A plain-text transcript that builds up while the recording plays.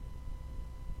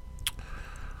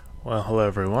Well, hello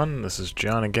everyone, this is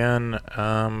John again,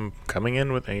 coming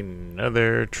in with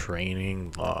another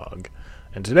training log.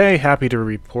 And today, happy to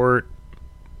report,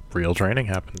 real training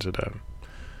happened today.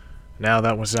 Now,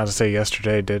 that was not to say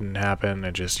yesterday didn't happen,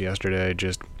 yesterday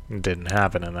just didn't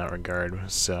happen in that regard.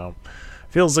 So,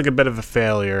 feels like a bit of a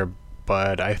failure,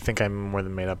 but I think I'm more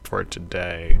than made up for it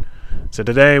today. So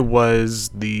today was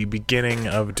the beginning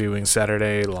of doing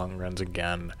Saturday long runs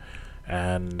again.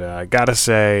 And I gotta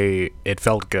say, it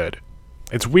felt good.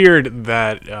 It's weird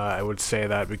that I would say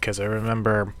that because I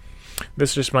remember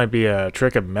this just might be a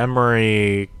trick of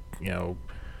memory,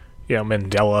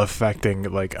 Mandela affecting,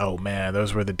 like, oh man,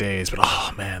 those were the days, but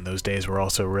oh man, those days were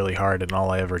also really hard and all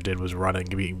I ever did was run and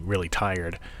be really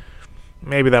tired.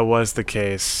 Maybe that was the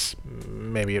case,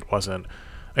 maybe it wasn't.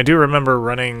 I do remember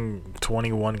running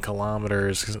 21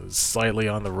 kilometers slightly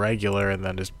on the regular and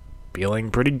then just feeling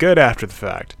pretty good after the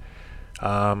fact.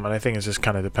 And I think it's just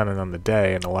kind of dependent on the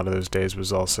day, and a lot of those days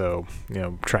was also,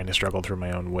 trying to struggle through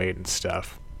my own weight and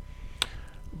stuff.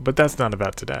 But that's not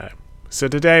about today. So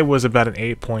today was about an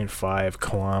 8.5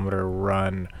 kilometer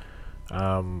run,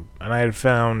 and I had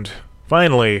found,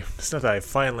 finally, it's not that I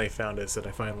finally found it, it's that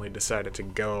I finally decided to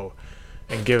go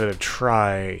and give it a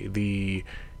try, the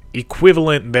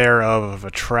equivalent thereof of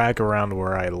a track around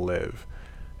where I live.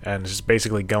 And just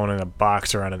basically going in a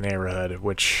box around a neighborhood,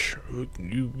 which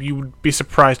you would be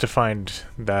surprised to find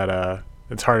that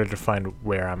it's harder to find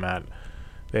where I'm at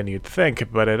than you'd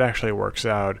think, but it actually works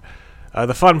out.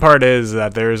 The fun part is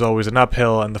that there is always an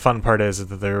uphill, and the fun part is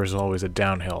that there is always a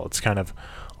downhill. It's kind of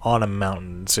on a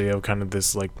mountain, so you have kind of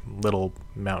this like little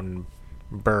mountain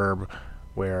burb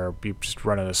where you just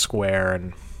run in a square,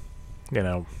 and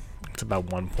it's about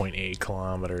 1.8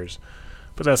 kilometers.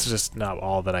 But that's just not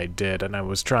all that I did, and I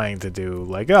was trying to do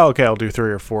like, oh, okay, I'll do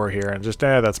 3 or 4 here, and just,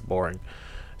 that's boring.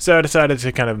 So I decided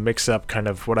to kind of mix up kind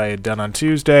of what I had done on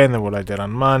Tuesday, and then what I did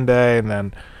on Monday, and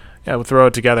then, we'll throw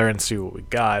it together and see what we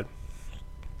got.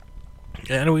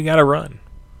 And we got a run.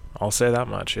 I'll say that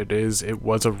much. It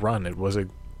was a run. It was a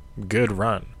good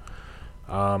run.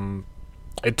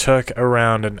 It took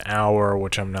around an hour,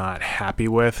 which I'm not happy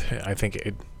with. I think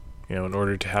it, in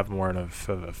order to have more of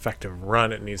an effective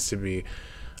run, it needs to be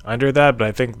under that, but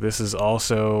I think this is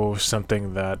also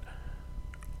something that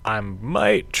I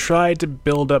might try to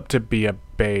build up to be a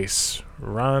base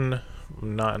run.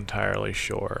 I'm not entirely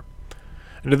sure.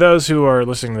 And to those who are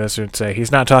listening to this who would say,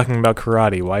 he's not talking about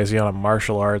karate, why is he on a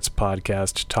martial arts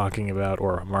podcast talking about,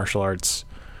 or a martial arts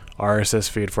RSS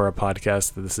feed for a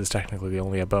podcast that this is technically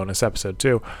only a bonus episode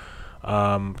too,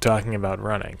 talking about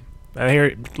running? And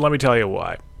here, let me tell you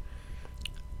why.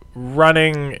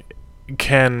 Running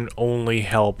can only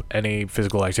help any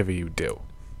physical activity you do.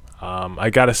 I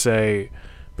gotta say,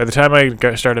 by the time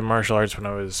I started martial arts when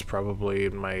I was probably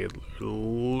in my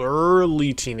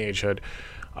early teenagehood,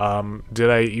 did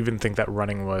I even think that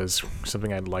running was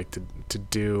something I'd like to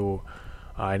do?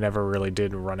 I never really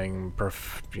did running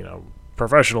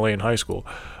professionally in high school.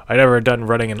 I never had done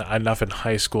running enough in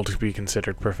high school to be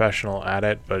considered professional at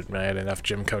it, but I had enough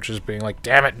gym coaches being like,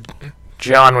 damn it,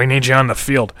 John, we need you on the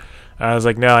field. I was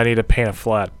like, no, I need to paint a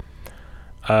flat.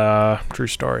 True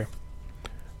story.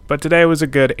 But today was a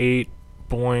good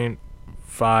 8.5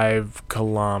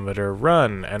 kilometer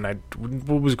run, and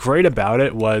what was great about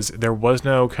it was there was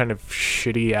no kind of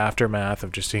shitty aftermath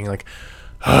of just being like,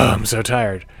 oh, I'm so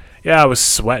tired. Yeah, I was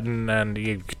sweating, and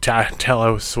you could tell I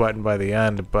was sweating by the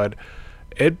end, but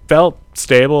it felt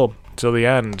stable till the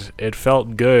end. It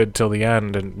felt good till the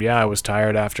end, and yeah, I was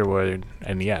tired afterward,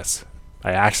 and yes,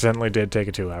 I accidentally did take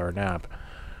a 2-hour nap,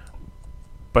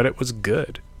 but it was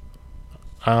good.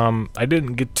 I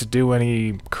didn't get to do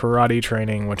any karate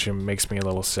training, which makes me a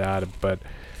little sad, but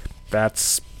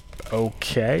that's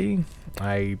okay.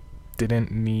 I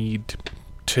didn't need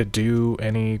to do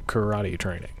any karate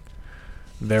training.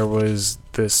 There was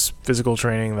this physical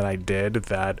training that I did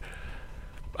that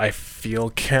I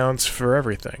feel counts for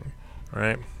everything,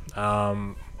 right?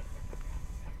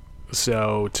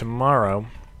 So tomorrow,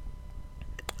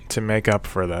 to make up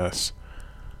for this,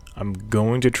 I'm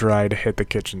going to try to hit the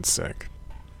kitchen sink.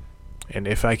 And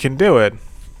if I can do it,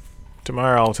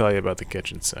 tomorrow I'll tell you about the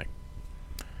kitchen sink.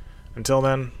 Until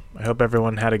then, I hope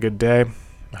everyone had a good day.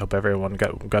 I hope everyone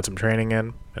got some training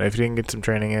in. And if you didn't get some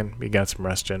training in, you got some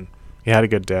rest in. You had a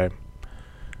good day.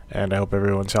 And I hope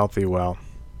everyone's healthy well.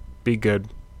 Be good.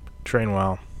 Train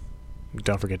well.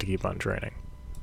 Don't forget to keep on training.